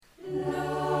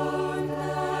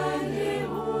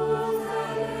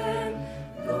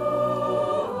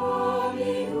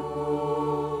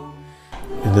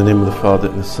the name of the Father,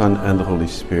 and the Son, and the Holy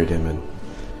Spirit, amen.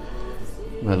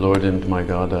 My Lord and my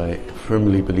God, I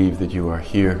firmly believe that you are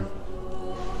here,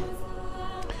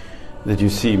 that you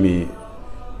see me,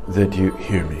 that you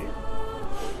hear me.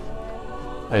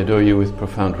 I adore you with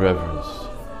profound reverence.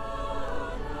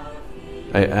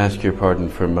 I ask your pardon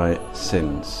for my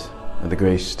sins and the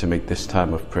grace to make this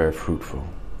time of prayer fruitful.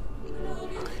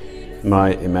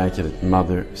 My Immaculate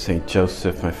Mother, Saint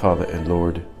Joseph, my Father and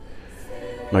Lord,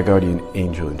 my guardian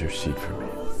angel, intercede for me.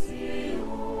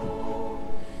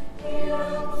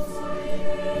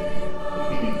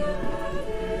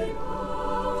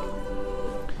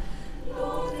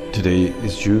 Today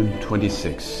is June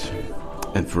 26th,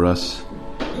 and for us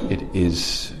it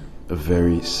is a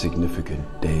very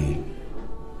significant day.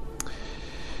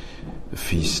 The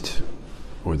feast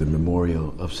or the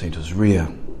memorial of Saint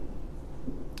Josemaria.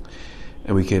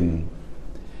 And we can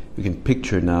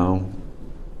picture now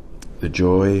the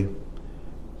joy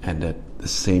and at the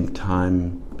same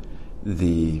time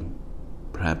the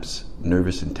perhaps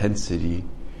nervous intensity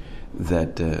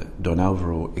that Don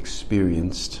Alvaro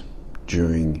experienced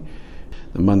during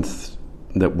the months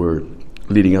that were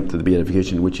leading up to the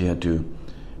beatification, in which he had to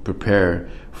prepare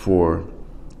for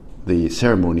the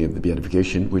ceremony of the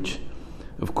beatification, which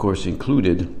of course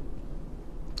included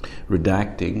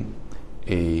redacting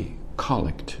a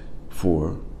collect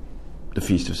for the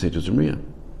feast of Saint Josemaria.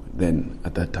 Then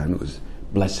at that time it was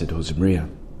Blessed Josemaria.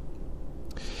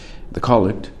 The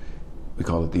collect, we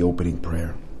call it the opening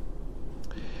prayer.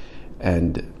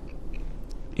 And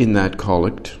in that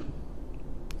collect,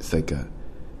 it's like a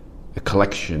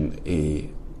collection, a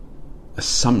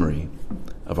summary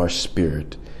of our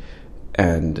spirit.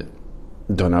 And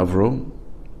Don Alvaro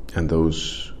and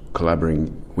those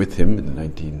collaborating with him in the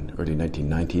early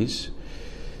 1990s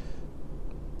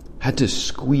had to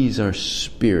squeeze our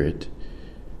spirit,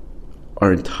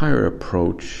 our entire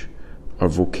approach, our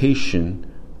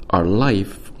vocation, our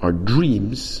life, our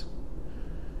dreams,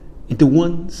 into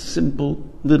one simple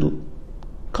little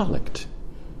collect.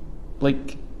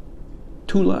 Like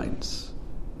 2 lines.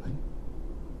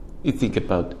 You think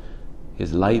about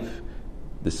his life,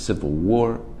 the Civil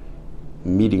War,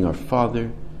 meeting our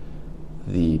Father,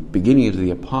 the beginning of the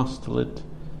apostolate,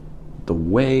 the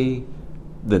way,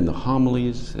 then the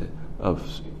homilies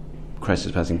of Christ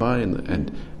is passing by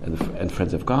and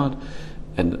Friends of God,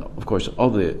 and of course all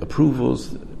the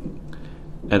approvals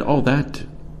and all that.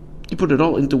 You put it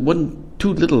all into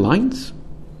 2 little lines.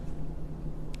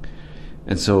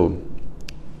 And so,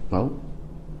 well,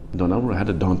 Don Alvaro had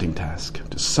a daunting task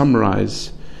to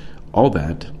summarize all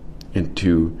that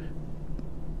into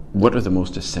what are the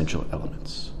most essential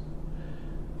elements.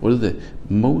 What are the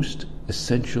most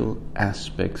essential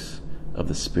aspects of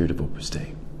the spirit of Opus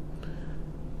Dei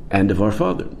and of our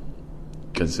Father?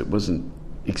 Because it wasn't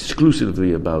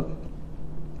exclusively about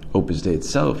Opus Dei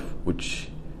itself, which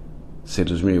Saint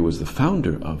Josemaria was the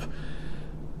founder of,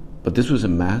 but this was a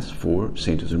mass for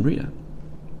Saint Josemaria.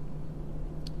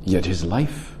 Yet his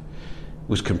life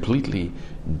was completely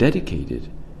dedicated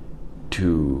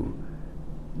to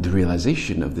the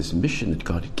realization of this mission that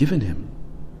God had given him.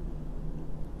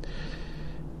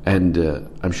 And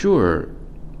I'm sure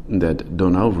that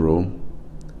Don Alvaro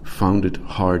found it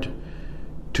hard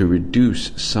to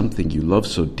reduce something you love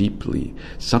so deeply,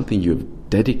 something you have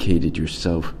dedicated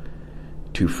yourself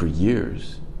to for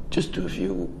years, just to a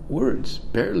few words,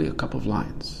 barely a couple of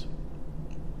lines.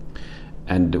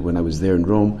 And when I was there in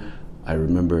Rome, I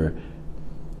remember,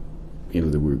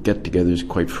 there were get-togethers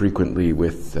quite frequently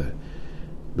with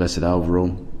Blessed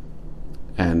Alvaro,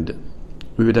 and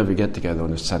we would have a get-together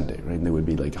on a Sunday, right? And there would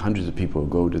be like hundreds of people who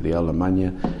go to the Aula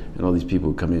Magna, and all these people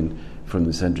would come in from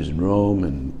the centers in Rome,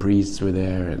 and priests were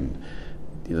there, and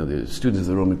the students of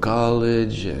the Roman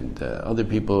College, and other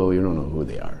people, you don't know who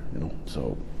they are,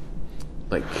 So,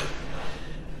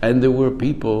 and there were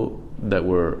people that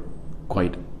were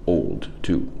quite old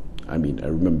too. I mean, I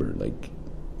remember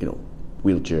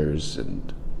wheelchairs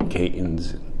and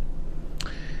canes,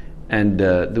 and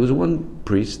there was one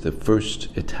priest, the first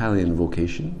Italian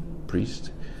vocation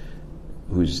priest,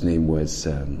 whose name was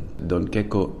Don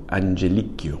Checco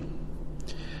Angelicchio,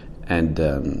 and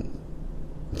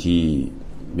he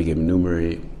became a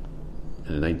numerary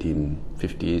in the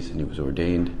 1950s, and he was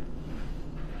ordained.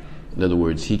 In other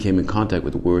words, he came in contact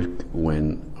with the work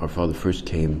when our Father first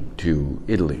came to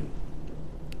Italy.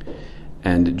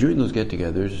 And during those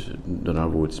get-togethers, Don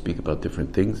Alvaro would speak about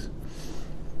different things.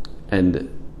 And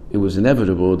it was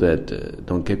inevitable that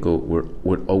Don Checco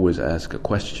would always ask a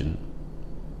question.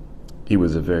 He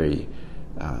was a very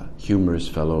humorous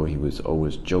fellow. He was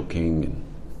always joking.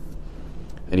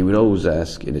 And he would always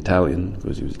ask in Italian,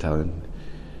 because he was Italian,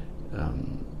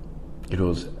 he'd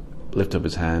always lift up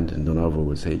his hand, and Don Alvaro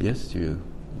would say, "Yes, you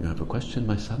have a question,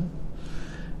 my son?"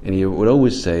 And he would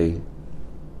always say,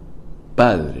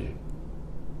 "Padre,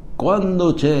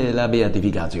 quando c'è la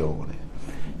beatificazione?"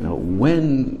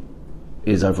 When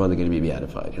is our Father going to be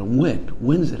beatified?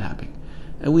 When is it happening?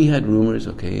 And we had rumors,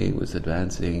 okay, it was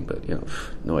advancing, but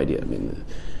no idea.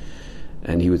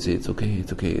 And he would say, it's okay,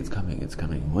 it's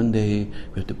coming. One day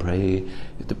we have to pray.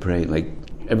 Like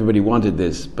everybody wanted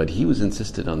this, but he was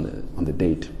insistent on the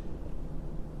date.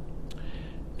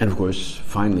 And of course,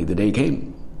 finally the day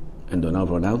came, and Don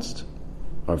Alvaro announced,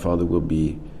 our Father will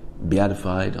be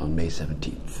beatified on May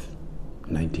 17th,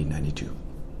 1992.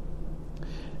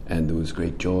 And there was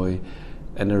great joy.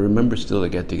 And I remember still a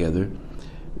get-together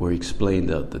where he explained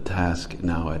that the task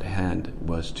now at hand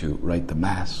was to write the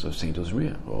Mass of Saint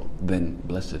Josemaria, or then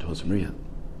Blessed Josemaria.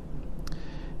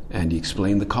 And he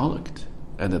explained the collect,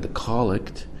 and that the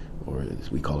collect, or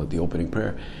as we call it, the opening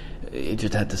prayer, it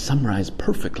just had to summarize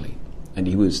perfectly. And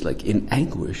he was like in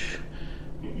anguish,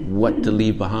 what to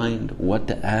leave behind, what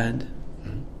to add.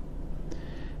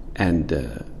 And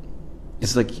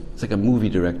it's like a movie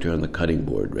director on the cutting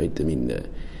board, right?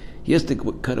 He has to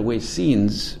cut away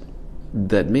scenes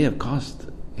that may have cost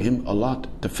him a lot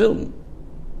to film.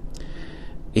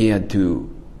 He had to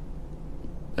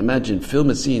film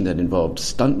a scene that involved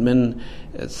stuntmen,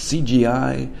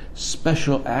 CGI,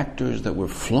 special actors that were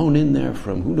flown in there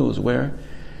from who knows where.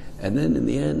 And then in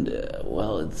the end,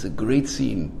 it's a great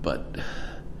scene, but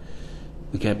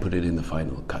we can't put it in the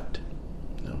final cut.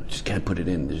 Just can't put it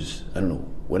in. There's, I don't know,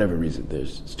 whatever reason.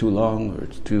 It's too long, or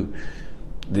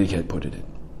they can't put it in.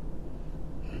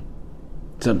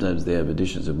 Sometimes they have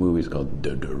editions of movies called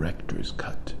the director's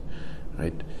cut,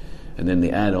 right? And then they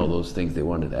add all those things they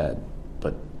wanted to add,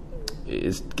 but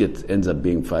it ends up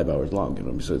being 5 hours long,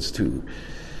 so it's too.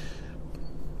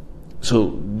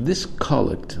 So this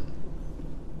collect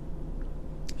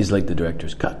is like the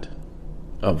director's cut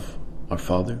of Our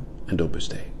Father and Opus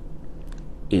Dei.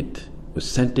 It was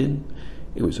sent in,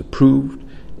 it was approved,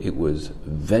 it was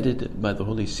vetted by the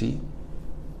Holy See,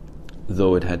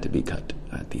 though it had to be cut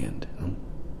at the end.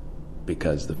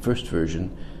 Because the first version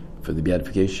for the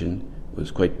beatification was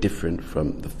quite different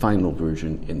from the final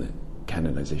version in the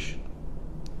canonization.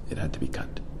 It had to be cut.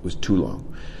 It was too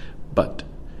long. But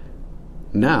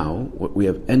now, what we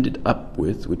have ended up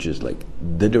with, which is like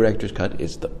the director's cut,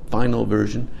 is the final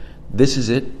version. This is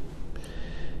it,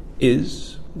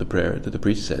 is the prayer that the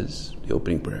priest says, the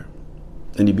opening prayer.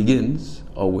 And he begins,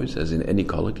 always, as in any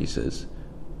collect, he says,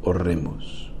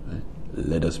 Oremus, right?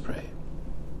 Let us pray.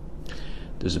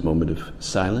 There's a moment of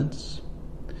silence,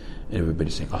 and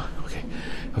everybody's saying, okay,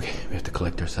 we have to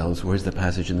collect ourselves. Where's the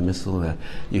passage in the missal?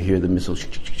 You hear the missal,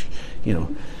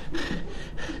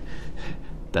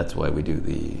 That's why we do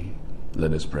the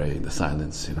let us pray, the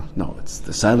silence, No, it's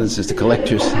the silence is to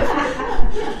collect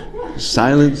yourself.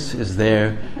 Silence is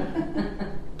there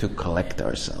to collect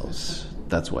ourselves.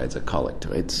 That's why it's a collect,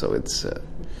 right? So it's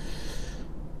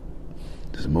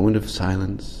there's a moment of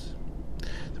silence.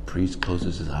 The priest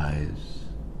closes his eyes.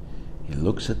 He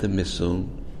looks at the missal,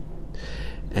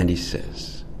 and he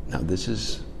says, now this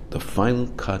is the final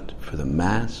cut for the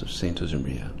Mass of Saint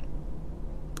Josemaria,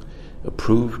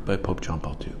 approved by Pope John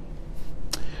Paul II.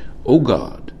 O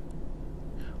God,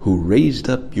 who raised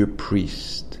up your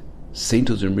priest, Saint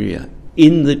Josemaria,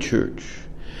 in the Church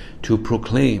to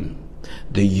proclaim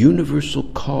the universal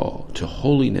call to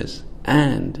holiness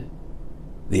and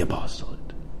the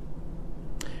apostolate,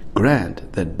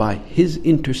 grant that by his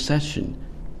intercession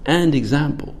and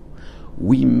example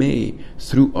we may,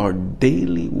 through our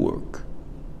daily work,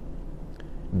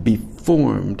 be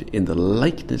formed in the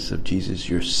likeness of Jesus,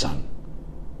 your Son,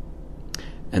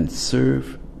 and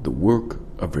serve the work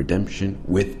of redemption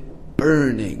with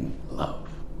burning love.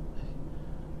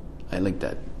 I like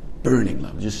that. Burning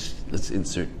love. Just let's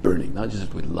insert burning, not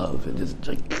just with love. It's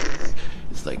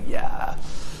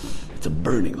a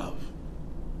burning love.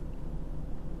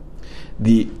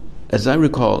 As I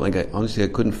recall, honestly I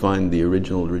couldn't find the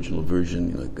original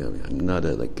version. I'm not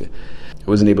I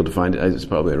wasn't able to find it. It's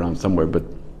probably around somewhere. But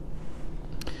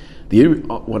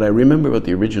what I remember about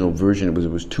the original version it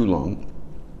was too long.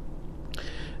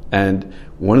 And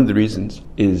one of the reasons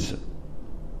is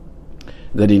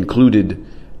that it included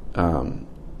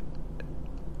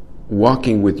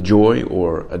walking with joy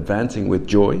or advancing with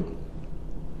joy.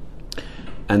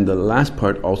 And the last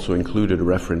part also included a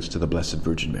reference to the Blessed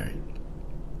Virgin Mary.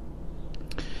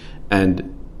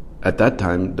 And at that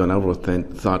time, Don Alvaro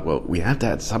thought, well, we have to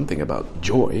add something about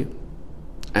joy,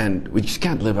 and we just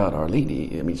can't live out Our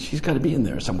Lady. She's got to be in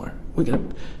there somewhere. We got,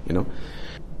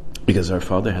 because our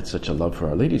Father had such a love for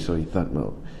Our Lady, so he thought,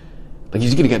 well, Like,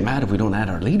 he's going to get mad if we don't add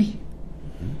Our Lady.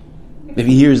 If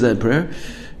he hears that prayer,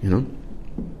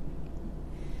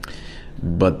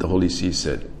 But the Holy See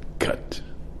said, cut,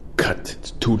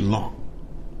 it's too long.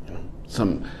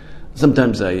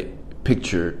 Sometimes I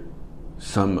picture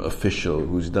some official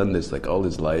who's done this like all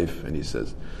his life, and he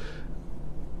says,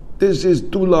 this is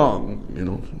too long,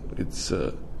 it's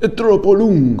è troppo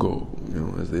lungo,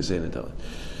 as they say in Italian.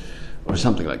 Or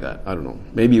something like that. I don't know.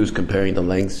 Maybe he was comparing the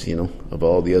lengths, of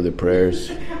all the other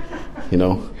prayers,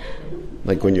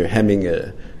 like when you're hemming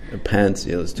a pants,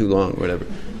 it's too long or whatever.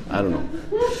 I don't know.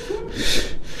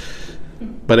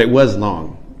 But it was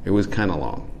long. It was kind of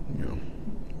long,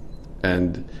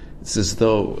 And it's as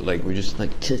though, like, we're just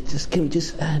like, can we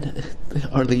just add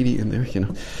Our Lady in there,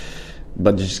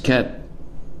 But you just can't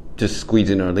just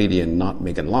squeeze in Our Lady and not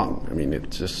make it long. I mean,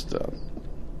 it's just...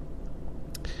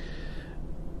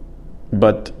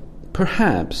 But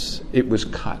perhaps it was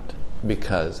cut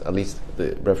because, at least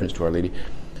the reference to Our Lady,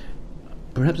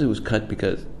 perhaps it was cut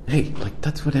because, hey, like,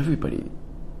 that's what everybody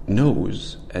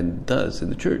knows and does in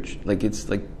the church. Like, it's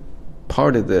like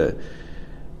part of the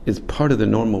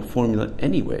normal formula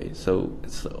anyway. So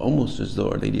it's almost as though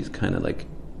Our Lady is kind of like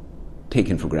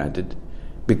taken for granted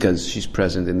because she's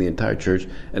present in the entire church,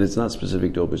 and it's not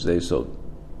specific to Opus Dei. So,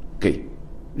 okay,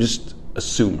 just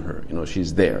assume her.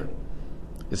 She's there.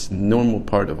 It's a normal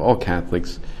part of all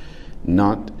Catholics,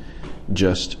 not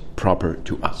just proper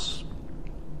to us.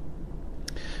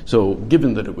 So,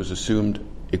 given that it was assumed,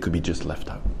 it could be just left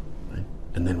out, right?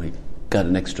 And then we got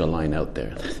an extra line out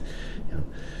there,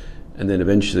 And then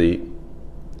eventually,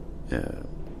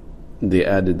 they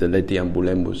added the Leti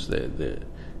Ambulemus, the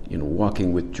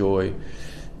walking with joy,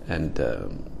 and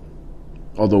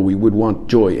although we would want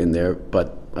joy in there,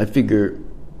 but I figure,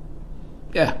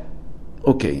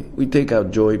 okay, we take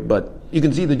out joy, but you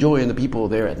can see the joy in the people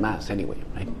there at Mass anyway,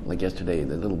 right? Like yesterday,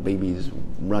 the little babies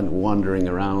wandering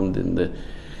around in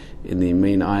the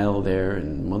main aisle there,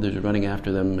 and mothers are running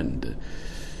after them,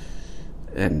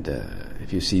 and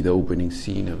if you see the opening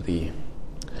scene of the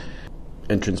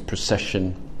entrance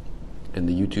procession in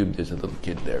the YouTube, there's a little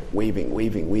kid there waving.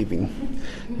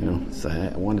 So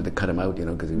I wanted to cut him out,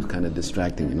 because he was kind of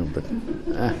distracting, but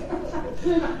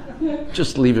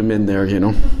just leave him in there,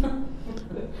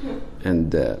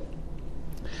 And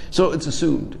so it's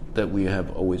assumed that we have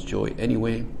always joy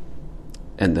anyway,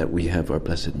 and that we have our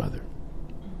Blessed Mother.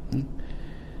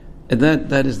 And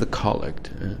that is the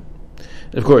collect.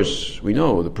 Of course, we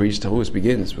know the priest always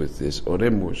begins with this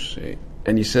Oremus,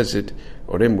 and he says it,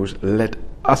 Oremus, let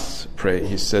us pray.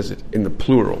 He says it in the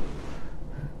plural,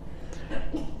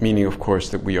 meaning, of course,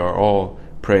 that we are all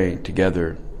praying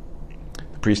together.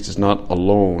 The priest is not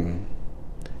alone.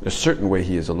 In a certain way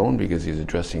he is alone because he is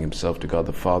addressing himself to God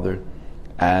the Father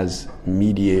as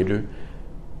mediator,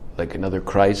 like another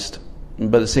Christ,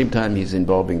 but at the same time he's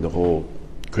involving the whole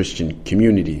Christian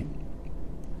community.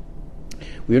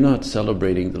 We are not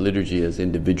celebrating the liturgy as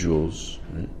individuals,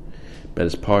 right? But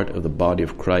as part of the body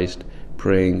of Christ,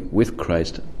 praying with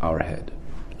Christ, our head.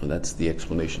 And that's the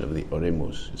explanation of the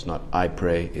Oremus. It's not I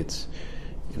pray, it's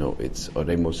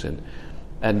Oremus.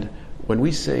 And when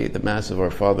we say the Mass of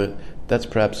Our Father, that's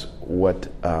perhaps what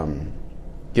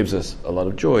gives us a lot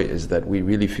of joy, is that we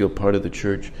really feel part of the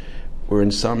church. We're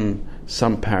in some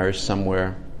parish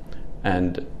somewhere,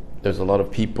 and there's a lot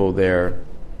of people there,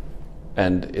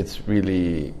 and it's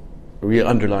really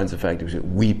underlines the fact that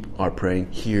we are praying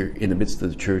here in the midst of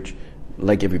the church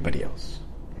like everybody else.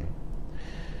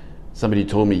 Somebody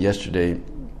told me yesterday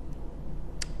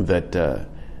that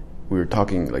we were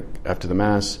talking, like, after the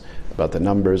Mass about the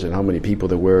numbers and how many people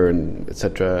there were, and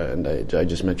etc. And I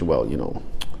just mentioned,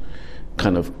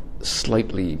 kind of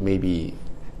slightly maybe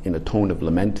in a tone of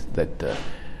lament that,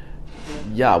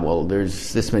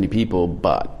 there's this many people,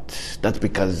 but that's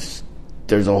because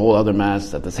there's a whole other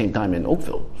Mass at the same time in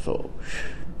Oakville. So,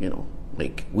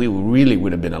 we really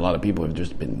would have been a lot of people if there's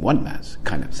just been one Mass,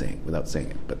 kind of saying, without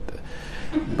saying it.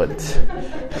 But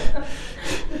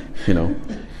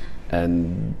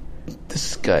and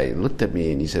this guy looked at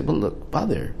me and he said, well, look,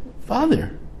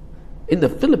 Father, in the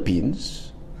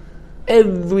Philippines,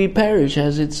 every parish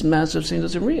has its Mass of St.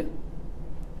 Josemaria.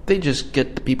 They just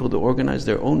get the people to organize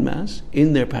their own Mass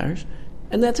in their parish,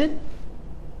 and that's it.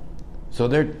 So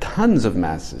there are tons of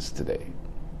Masses today.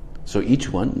 So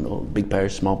each one, big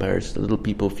parish, small parish, little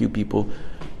people, few people,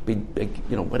 big,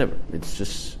 whatever. It's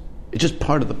just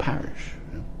part of the parish.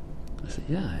 I said,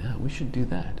 yeah, we should do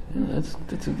that. Yeah,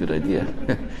 that's a good idea.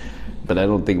 But I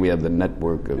don't think we have the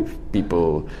network of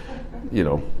people,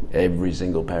 every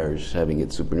single parish having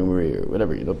its supernumerary or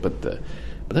whatever, but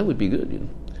that would be good,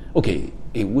 Okay,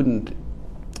 it wouldn't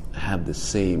have the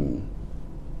same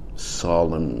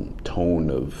solemn tone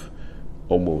of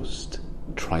almost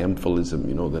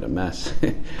triumphalism, that a mass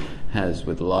has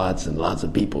with lots and lots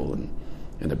of people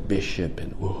and a bishop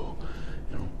and whoa,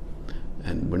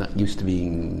 and we're not used to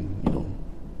being,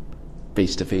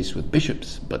 face to face with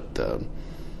bishops, but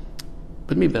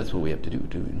maybe that's what we have to do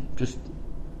too. Just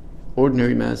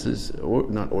ordinary masses, or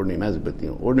not ordinary masses, but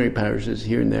ordinary parishes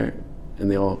here and there,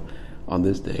 and they all on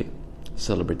this day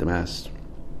celebrate the Mass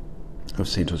of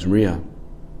Saint Josemaria.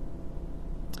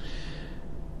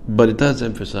 But it does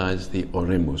emphasize the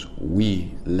oremus,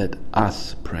 let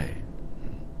us pray.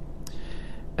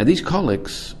 And these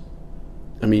collects,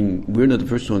 we're not the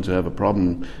first ones to have a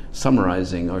problem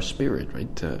summarizing our spirit,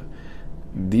 right?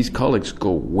 These collects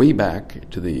go way back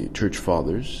to the Church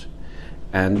Fathers,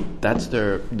 and that's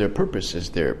their purpose.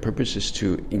 Their purpose is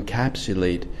to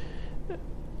encapsulate,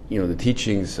 the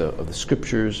teachings of the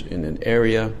Scriptures in an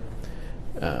area,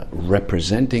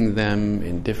 representing them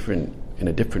in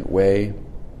a different way,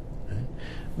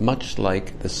 much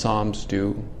like the Psalms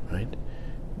do, right?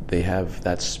 They have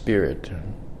that spirit,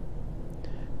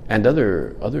 and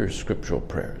other scriptural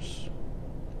prayers.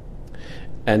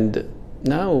 And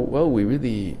now, we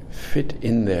really fit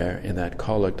in there in that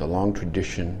collect, a long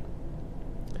tradition.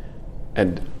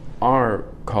 And our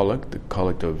collect, the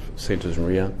collect of Saint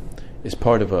Josemaria, is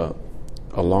part of a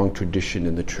long tradition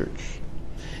in the Church.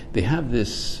 They have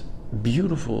this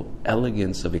beautiful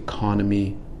elegance of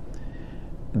economy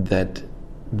that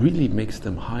really makes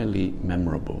them highly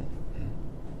memorable.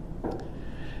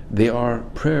 They are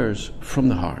prayers from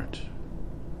the heart.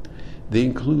 They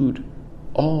include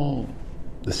all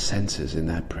the senses in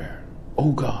that prayer.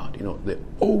 Oh God,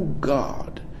 oh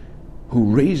God,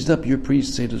 who raised up your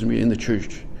priest, Saint Josemaria, in the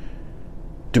Church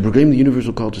to proclaim the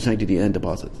universal call to sanctity and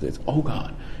deposit. It's oh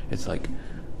God. It's like,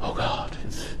 oh God.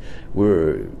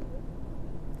 We're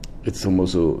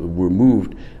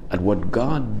moved at what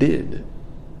God did,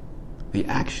 the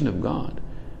action of God.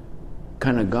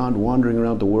 Kind of God wandering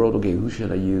around the world. Okay, who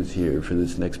should I use here for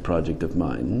this next project of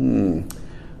mine?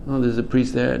 Oh, there's a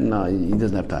priest there. No, he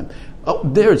doesn't have time. Oh,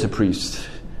 there's a priest.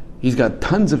 He's got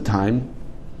tons of time,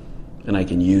 and I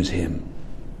can use him.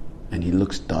 And he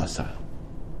looks docile.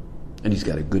 And he's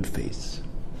got a good face.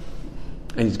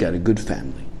 And he's got a good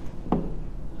family.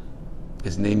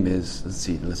 His name is,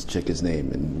 let's check his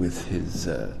name. And with his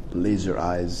laser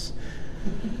eyes,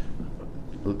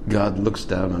 God looks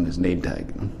down on his name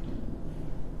tag.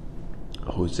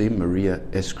 Jose Maria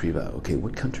Escriva. Okay,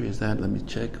 what country is that? Let me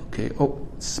check. Okay. Oh,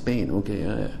 Spain.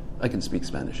 Okay, I can speak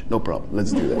Spanish. No problem.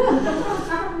 Let's do that.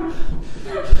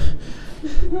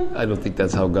 I don't think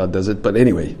that's how God does it, but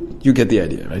anyway, you get the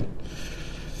idea, right?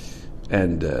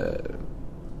 And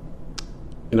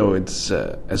and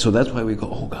so that's why we go,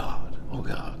 oh God,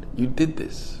 you did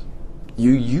this.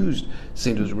 You used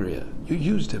Saint Josemaria. You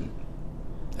used him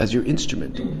as your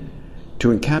instrument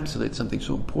to encapsulate something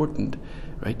so important,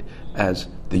 right, as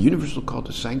the universal call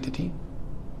to sanctity.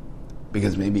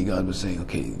 Because maybe God was saying,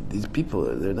 okay, these people,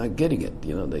 they're not getting it.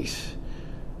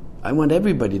 I want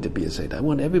everybody to be a saint. I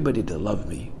want everybody to love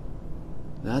me.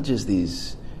 Not just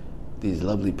these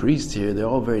lovely priests here. They're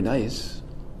all very nice.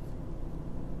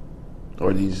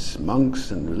 Or these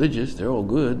monks and religious. They're all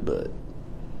good, but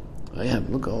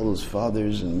look at all those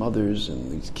fathers and mothers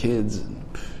and these kids and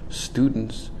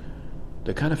students.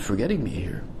 They're kind of forgetting me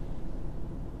here.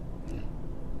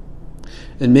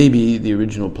 And maybe the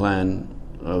original plan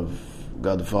of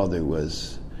God the Father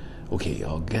was, okay,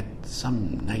 I'll get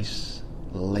some nice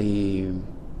lay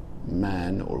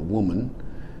man or woman,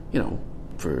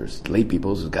 for lay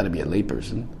people, so it's got to be a lay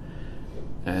person.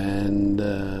 And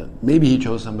maybe he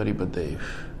chose somebody, but they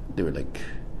were like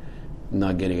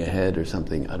not getting ahead or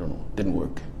something. I don't know. Didn't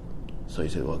work. So he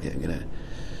said, well, okay,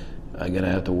 I'm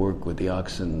gonna have to work with the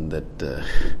oxen that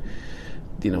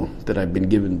that I've been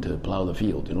given to plow the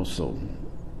field.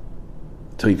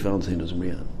 So he found Saint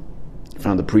Josemaria. He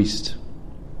found the priest.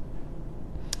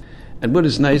 And what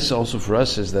is nice also for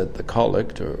us is that the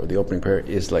collect or the opening prayer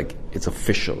is like, it's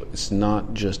official. It's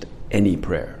not just any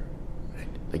prayer. Right?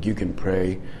 Like you can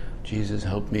pray, Jesus,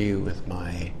 help me with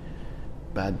my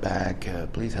bad back.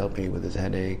 Please help me with this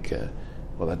headache.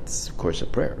 Well, that's of course a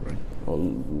prayer, right? Oh,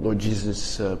 Lord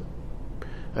Jesus,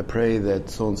 I pray that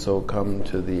so-and-so come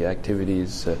to the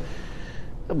activities.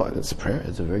 But it's a prayer.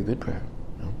 It's a very good prayer.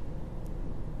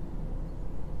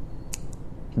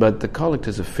 But the collect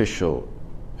is official.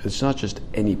 It's not just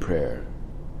any prayer.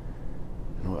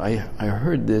 I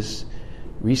heard this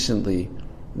recently,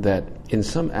 that in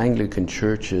some Anglican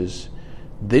churches,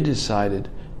 they decided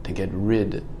to get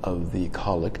rid of the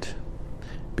collect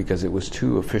because it was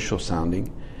too official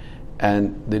sounding,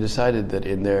 and they decided that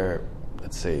in their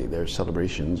let's say, their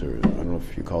celebrations, or I don't know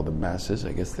if you call them masses.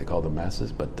 I guess they call them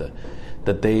masses, but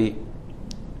that they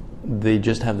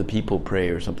just have the people pray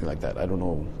or something like that. I don't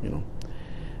know,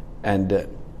 And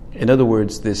in other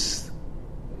words, this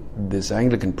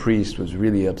Anglican priest was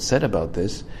really upset about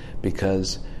this,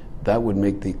 because that would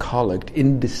make the collect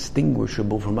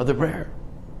indistinguishable from other prayer.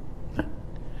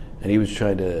 And he was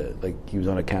trying to, he was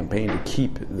on a campaign to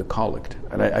keep the collect.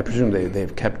 And I presume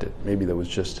they've kept it. Maybe there was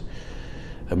just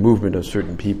a movement of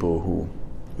certain people who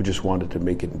just wanted to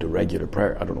make it into regular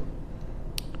prayer. I don't know.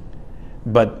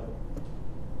 But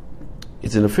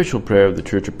it's an official prayer of the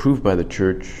church, approved by the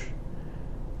church.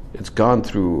 It's gone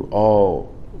through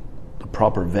all the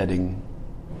proper vetting.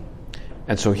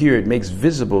 And so here it makes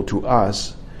visible to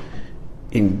us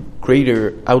in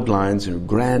greater outlines and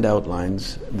grand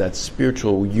outlines that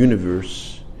spiritual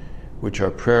universe, which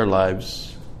are prayer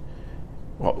lives,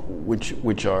 which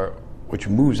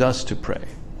moves us to pray.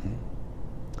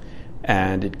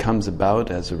 And it comes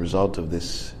about as a result of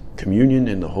this communion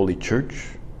in the Holy Church,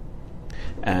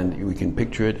 and we can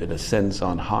picture it ascends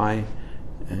on high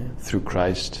through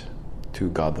Christ to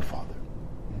God the Father,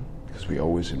 because we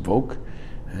always invoke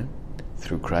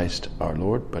through Christ our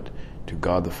Lord, but to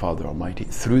God the Father Almighty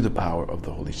through the power of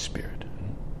the Holy Spirit.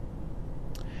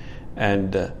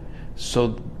 And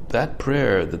so that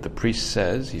prayer that the priest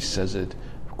says, he says it,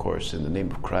 of course, in the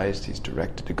name of Christ. He's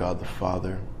directed to God the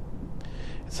Father.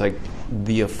 It's like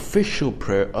the official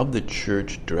prayer of the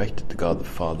church directed to God the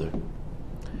Father.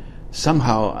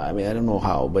 Somehow, I don't know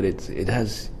how, but it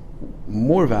has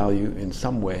more value in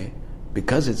some way,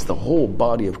 because it's the whole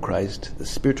body of Christ, the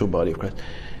spiritual body of Christ,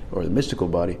 or the mystical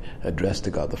body, addressed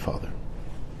to God the Father.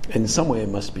 In some way, it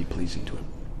must be pleasing to Him.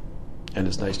 And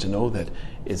it's nice to know that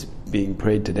it's being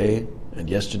prayed today and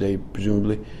yesterday,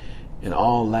 presumably, in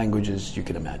all languages you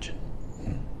can imagine.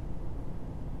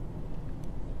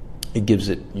 It gives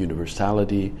it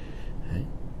universality.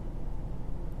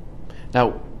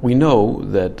 Now, we know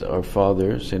that our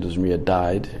father, St. Josemaria,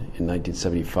 died in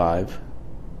 1975,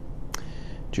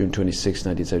 June 26,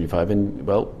 1975,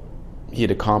 and, he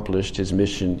had accomplished his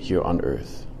mission here on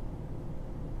earth.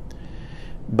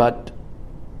 But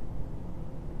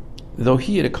though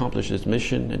he had accomplished his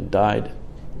mission and died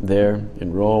there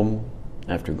in Rome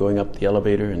after going up the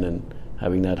elevator and then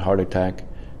having that heart attack,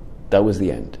 that was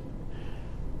the end.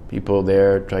 People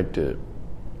there tried to,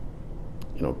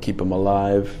 keep him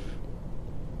alive.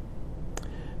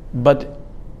 But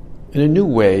in a new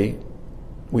way,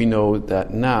 we know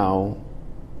that now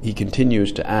he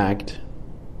continues to act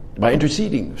by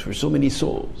interceding for so many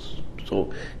souls.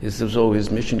 So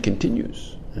his mission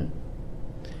continues.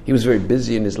 He was very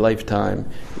busy in his lifetime.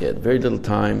 He had very little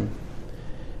time.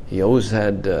 He always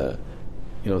had,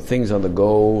 things on the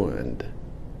go,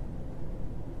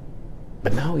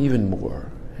 but now even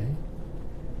more.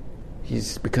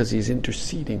 Because he's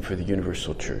interceding for the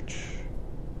universal church,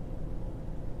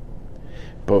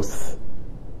 both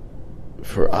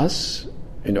for us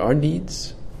in our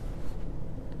needs,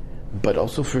 but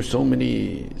also for so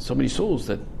many souls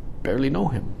that barely know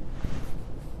him.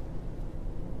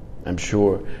 I'm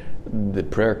sure the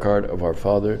prayer card of our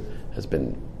Father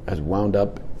has wound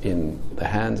up in the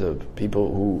hands of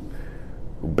people who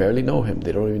barely know him.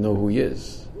 They don't even know who he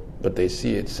is, but they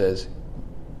see it says,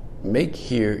 "Make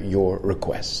here your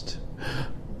request."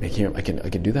 Make here, I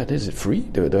can do that. Is it free?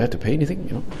 Do I have to pay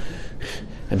anything?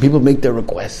 And people make their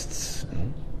requests,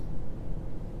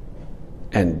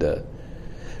 and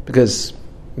because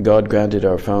God granted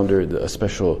our founder a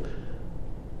special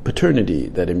paternity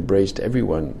that embraced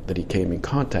everyone that he came in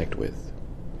contact with.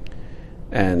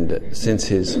 And since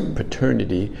his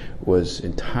paternity was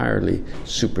entirely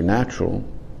supernatural,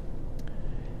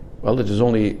 it is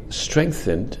only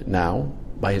strengthened now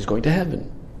by his going to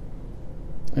heaven.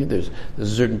 There's a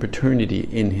certain paternity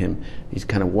in him. He's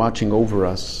kind of watching over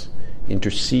us,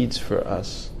 intercedes for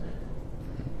us.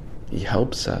 He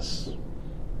helps us.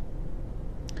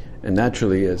 And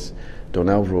naturally, as Don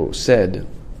Alvaro said,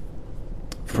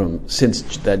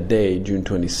 since that day, June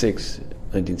 26,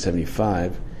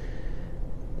 1975,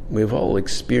 we've all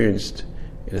experienced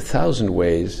in 1,000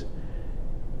 ways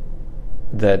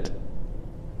that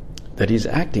he's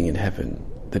acting in heaven,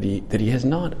 that he has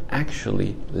not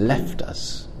actually left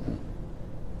us,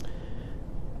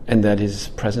 and that his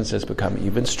presence has become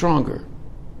even stronger.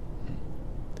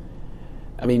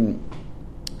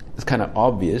 It's kind of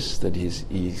obvious that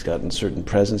he's gotten certain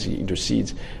presence, he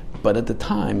intercedes, but at the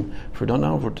time, for Don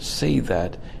Alvaro to say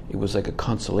that, it was like a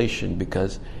consolation,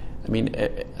 because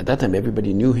at that time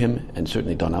everybody knew him, and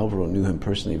certainly Don Alvaro knew him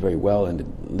personally very well and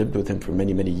lived with him for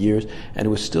many, many years, and it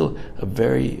was still a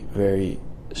very, very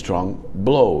strong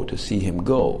blow to see him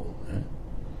go.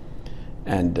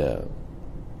 And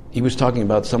he was talking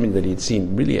about somebody that he'd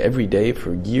seen really every day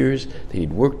for years, that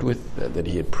he'd worked with, that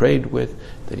he had prayed with,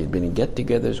 that he'd been in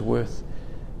get-togethers with.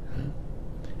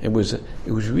 It was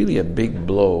really a big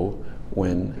blow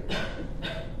when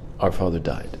our father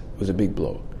died. It was a big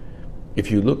blow. If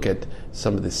you look at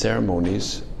some of the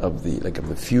ceremonies of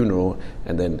the funeral,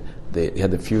 and then they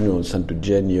had the funeral in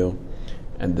Sant'Eugenio,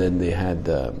 and then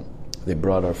they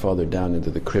brought our father down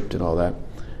into the crypt and all that.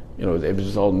 You know, it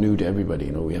was all new to everybody.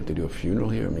 You know, we have to do a funeral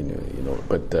here. I mean, you know,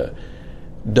 but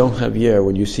Don Javier,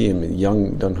 when you see him,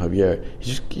 young Don Javier,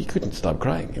 he couldn't stop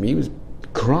crying. I mean, he was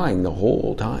crying the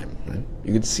whole time. Right?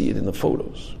 You could see it in the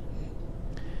photos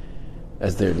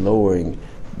as they're lowering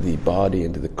the body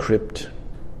into the crypt.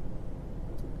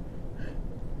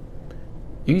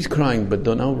 He's crying, but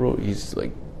Don Alvaro, he's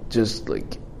just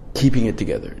keeping it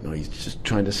together. You know, he's just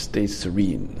trying to stay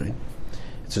serene. Right?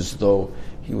 It's as though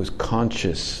he was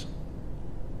conscious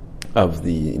of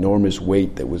the enormous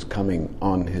weight that was coming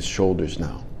on his shoulders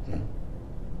now.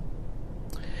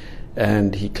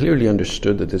 And he clearly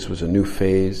understood that this was a new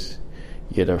phase,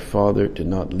 yet our father did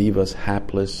not leave us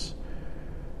hapless.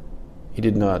 He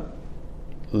did not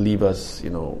leave us, you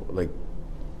know, like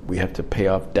we have to pay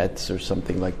off debts or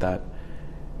something like that.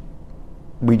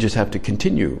 We just have to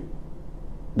continue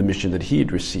the mission that he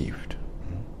had received.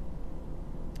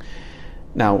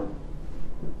 Now,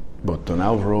 both Don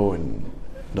Alvaro and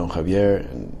Don Javier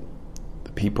and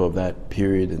the people of that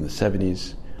period in the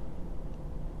 70s,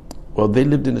 well, they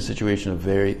lived in a situation of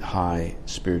very high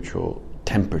spiritual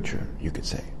temperature, you could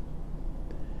say.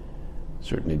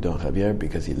 Certainly Don Javier,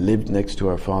 because he lived next to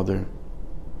our father.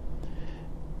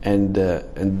 And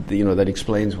you know, that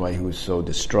explains why he was so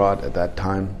distraught at that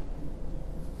time.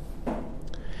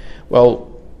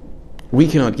 Well, we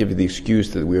cannot give you the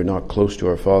excuse that we are not close to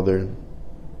our father,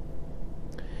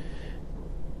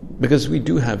 because we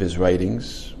do have his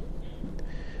writings.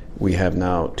 We have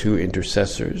now two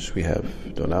intercessors. We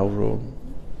have Don Alvaro,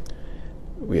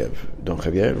 we have Don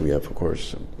Javier, we have, of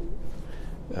course,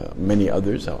 many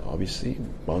others, obviously,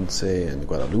 Monse and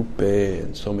Guadalupe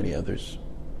and so many others,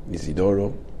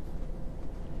 Isidoro.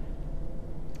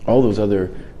 All those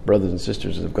other brothers and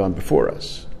sisters have gone before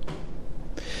us.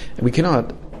 And we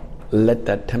cannot let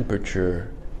that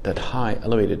temperature, that high,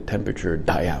 elevated temperature,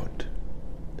 die out.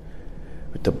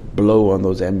 We have to blow on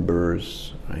those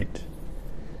embers, right?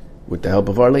 With the help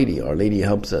of Our Lady. Our Lady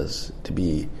helps us to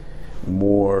be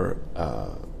more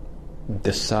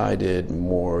decided,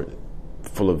 more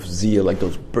full of zeal, like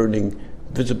those burning,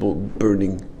 visible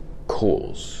burning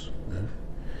coals.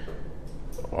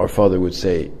 Our Father would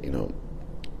say, you know,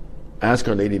 ask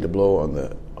Our Lady to blow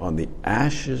on the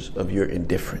ashes of your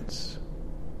indifference.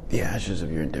 The ashes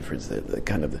of your indifference, the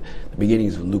kind of the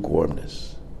beginnings of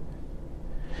lukewarmness.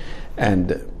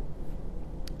 And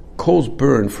coals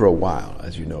burn for a while,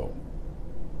 as you know.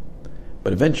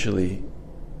 But eventually,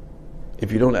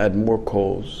 if you don't add more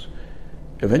coals,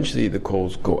 eventually the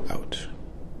coals go out.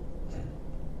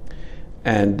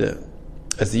 And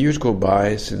as the years go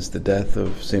by since the death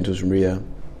of Saint Josemaria,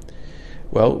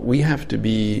 well, we have to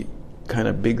be kind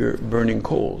of bigger burning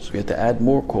coals. We have to add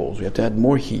more coals. We have to add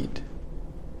more heat.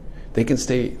 They can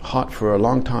stay hot for a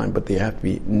long time, but they have to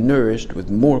be nourished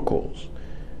with more coals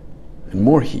and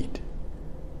more heat.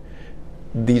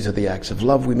 These are the acts of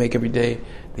love we make every day,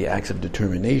 the acts of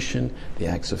determination, the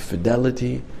acts of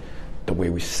fidelity, the way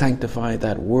we sanctify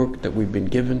that work that we've been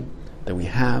given, that we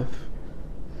have.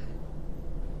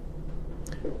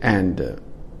 And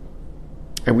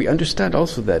we understand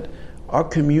also that our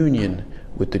communion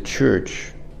with the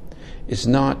church does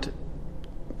not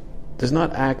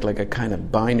act like a kind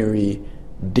of binary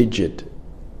digit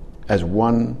as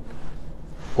one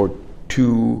or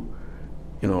two,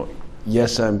 you know,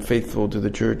 yes, I'm faithful to the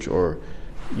church or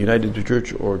united to the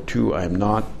church, or two, I am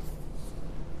not.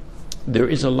 There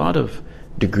is a lot of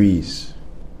degrees.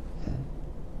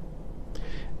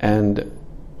 And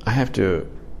I have to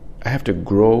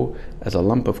grow as a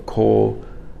lump of coal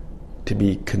to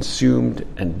be consumed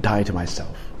and die to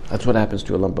myself. That's what happens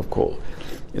to a lump of coal.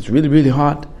 It's really, really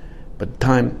hot, but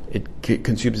time it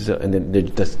consumes itself and then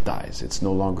it just dies. It's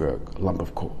no longer a lump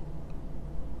of coal.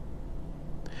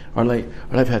 Our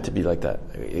life had to be like that.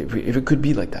 If it could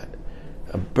be like that,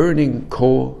 a burning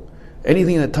coal,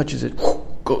 anything that touches it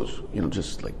goes, you know,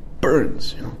 just like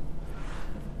burns, you know.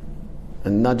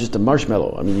 And not just a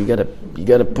marshmallow. I mean, you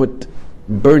gotta put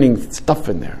burning stuff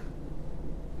in there.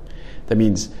 That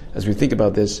means, as we think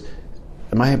about this,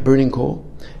 am I a burning coal?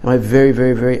 Am I very,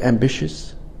 very, very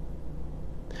ambitious?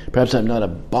 Perhaps I'm not a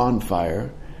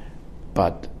bonfire,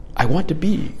 but I want to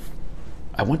be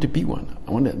one.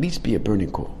 I want to at least be a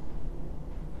burning coal.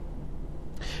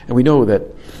 And we know that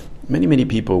many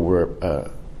people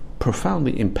were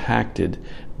profoundly impacted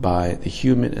by the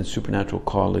human and supernatural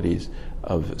qualities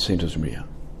of Saint Josemaria.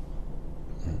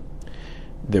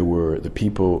 There were the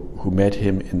people who met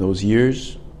him in those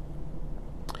years.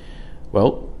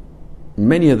 Well,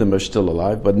 many of them are still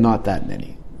alive, but not that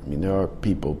many. I mean, there are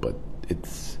people, but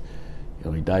it's,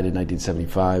 he died in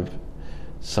 1975.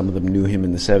 Some of them knew him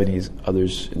in the 70s,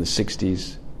 others in the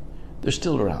 60s. They're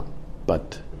still around,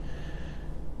 but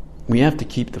we have to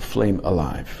keep the flame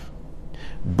alive,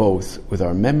 both with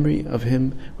our memory of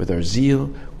him, with our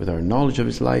zeal, with our knowledge of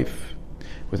his life,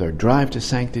 with our drive to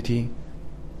sanctity.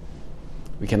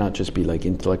 We cannot just be like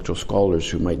intellectual scholars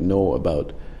who might know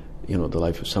about, the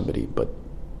life of somebody, but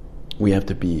we have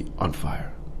to be on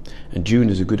fire. And June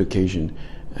is a good occasion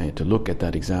to look at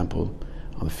that example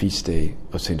on the feast day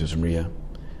of Saint Josemaria,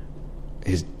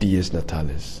 his Dies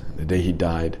Natalis, the day he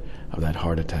died of that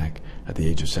heart attack at the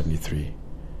age of 73.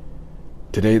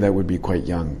 Today that would be quite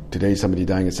young. Today somebody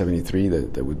dying at 73,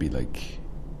 that would be like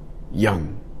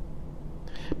young.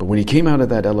 But when he came out of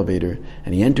that elevator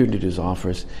and he entered into his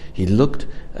office, he looked,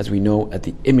 as we know, at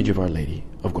the image of Our Lady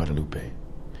of Guadalupe,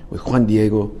 with Juan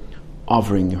Diego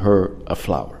offering her a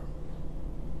flower.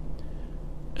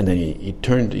 And then he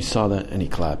turned, he saw that, and he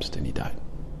collapsed and he died.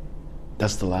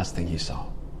 That's the last thing he saw.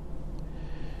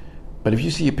 But if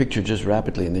you see a picture just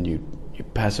rapidly and then you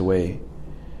pass away,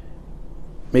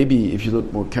 maybe if you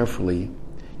look more carefully,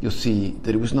 you'll see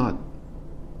that it was not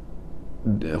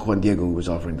Juan Diego who was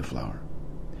offering the flower.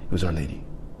 It was Our Lady.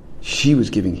 She was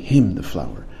giving him the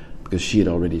flower because she had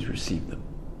already received them.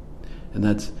 And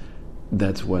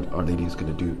that's what Our Lady is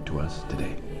going to do to us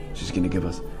today. She's going to give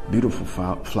us beautiful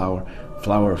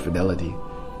flower of fidelity,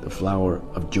 the flower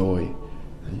of joy,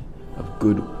 of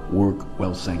good work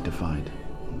well sanctified.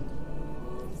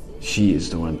 She is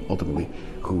the one ultimately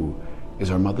who is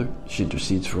our mother. She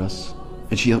intercedes for us,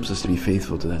 and she helps us to be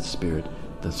faithful to that spirit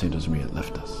that Saint Josemaria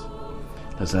left us.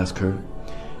 Let's ask her,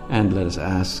 and let us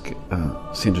ask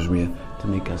Saint Josemaria to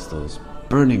make us those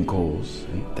burning coals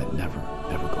that never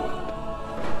go out.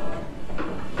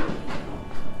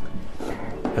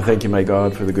 I thank you, my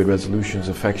God, for the good resolutions,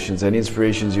 affections, and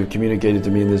inspirations you've communicated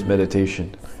to me in this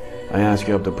meditation. I ask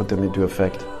you help to put them into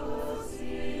effect.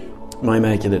 My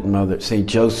Immaculate Mother, Saint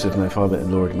Joseph, my Father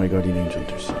and Lord, my guardian angel,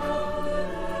 intercede.